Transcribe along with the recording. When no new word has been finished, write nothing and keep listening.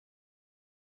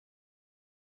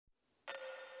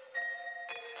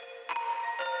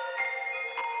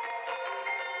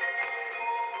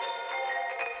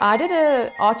I did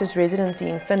an artist residency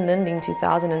in Finland in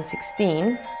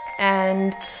 2016,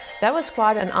 and that was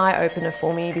quite an eye-opener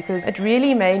for me because it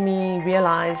really made me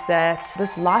realize that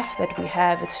this life that we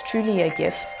have, it's truly a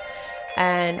gift.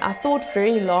 And I thought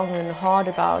very long and hard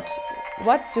about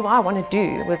what do I want to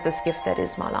do with this gift that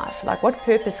is my life? Like, what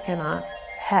purpose can I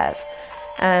have?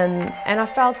 And I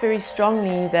felt very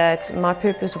strongly that my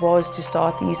purpose was to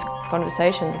start these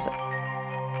conversations.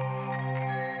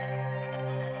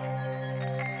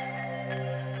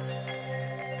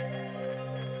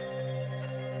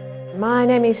 My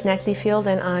name is Natalie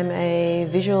and I'm a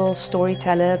visual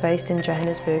storyteller based in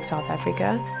Johannesburg, South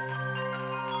Africa.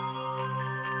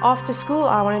 After school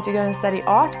I wanted to go and study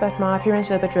art, but my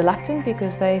parents were a bit reluctant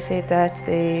because they said that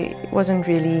there wasn't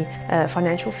really a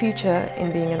financial future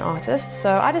in being an artist.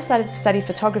 So I decided to study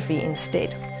photography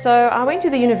instead. So I went to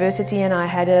the university and I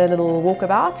had a little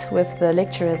walkabout with the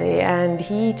lecturer there, and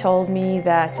he told me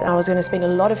that I was going to spend a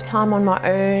lot of time on my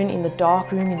own in the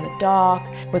dark room, in the dark,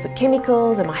 with the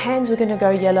chemicals, and my hands were going to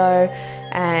go yellow,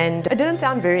 and it didn't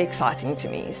sound very exciting to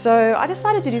me. So I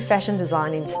decided to do fashion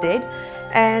design instead.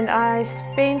 And I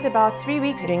spent about 3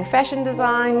 weeks doing fashion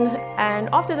design, and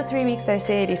after the 3 weeks they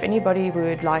said if anybody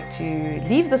would like to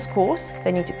leave this course,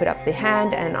 they need to put up their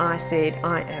hand, and I said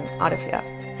I am out of here.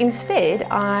 Instead,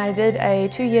 I did a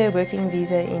 2-year working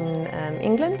visa in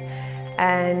England,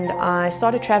 and I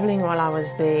started traveling while I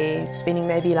was there, spending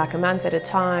maybe like a month at a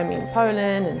time in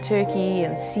Poland and Turkey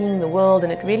and seeing the world,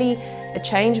 and it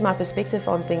changed my perspective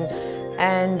on things.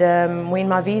 And when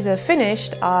my visa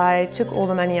finished, I took all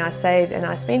the money I saved and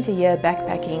I spent a year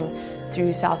backpacking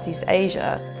through Southeast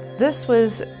Asia. This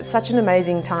was such an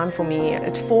amazing time for me.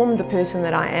 It formed the person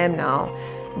that I am now.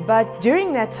 But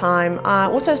during that time, I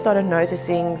also started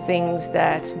noticing things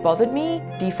that bothered me: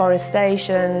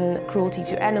 deforestation, cruelty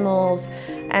to animals,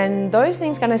 and those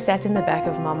things kind of sat in the back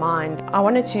of my mind. I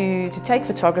wanted to take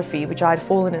photography, which I had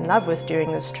fallen in love with during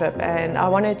this trip, and I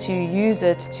wanted to use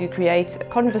it to create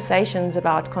conversations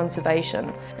about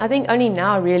conservation. I think only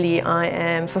now really I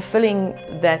am fulfilling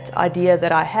that idea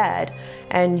that I had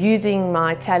and using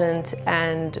my talent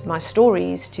and my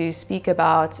stories to speak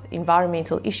about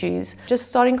environmental issues, just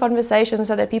starting conversations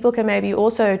so that people can maybe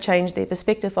also change their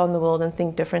perspective on the world and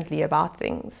think differently about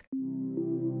things.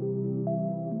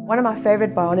 One of my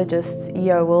favorite biologists,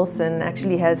 E.O. Wilson,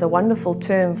 actually has a wonderful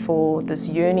term for this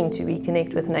yearning to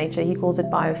reconnect with nature. He calls it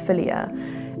biophilia.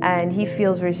 And he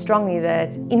feels very strongly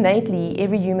that innately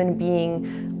every human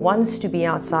being wants to be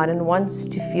outside and wants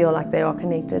to feel like they are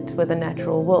connected with the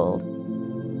natural world.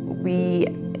 We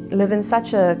live in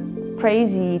such a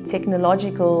crazy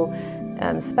technological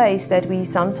space that we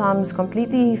sometimes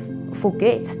completely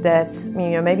forget that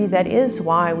maybe that is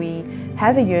why we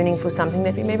have a yearning for something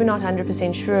that we're maybe not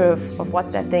 100% sure of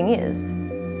what that thing is.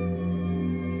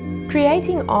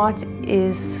 Creating art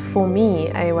is, for me,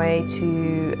 a way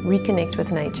to reconnect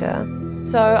with nature.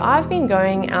 So I've been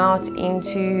going out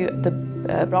into the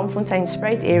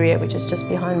Braamfontein area, which is just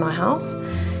behind my house,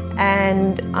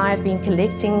 and I've been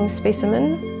collecting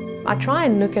specimens. I try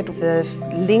and look at the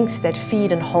links that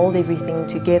feed and hold everything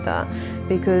together,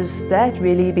 because that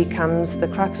really becomes the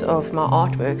crux of my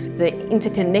artworks, the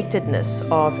interconnectedness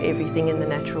of everything in the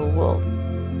natural world.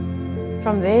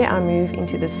 From there I move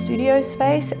into the studio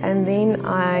space, and then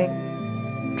I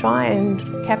try and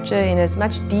capture in as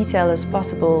much detail as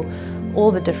possible all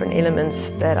the different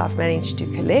elements that I've managed to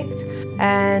collect.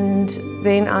 And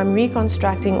then I'm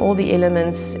reconstructing all the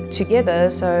elements together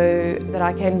so that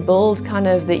I can build kind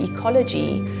of the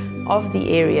ecology of the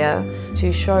area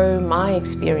to show my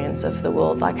experience of the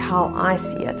world, like how I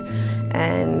see it,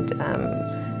 and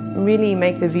really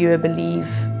make the viewer believe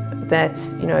that,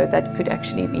 that could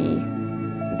actually be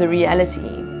the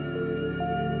reality.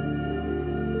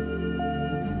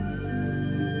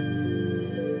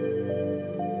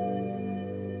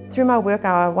 Through my work,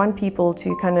 I want people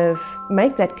to kind of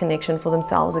make that connection for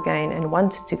themselves again and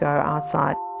want to go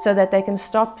outside, so that they can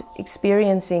stop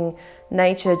experiencing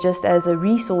nature just as a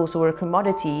resource or a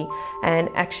commodity and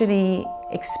actually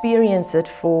experience it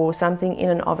for something in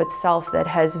and of itself that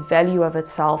has value of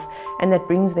itself and that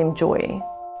brings them joy.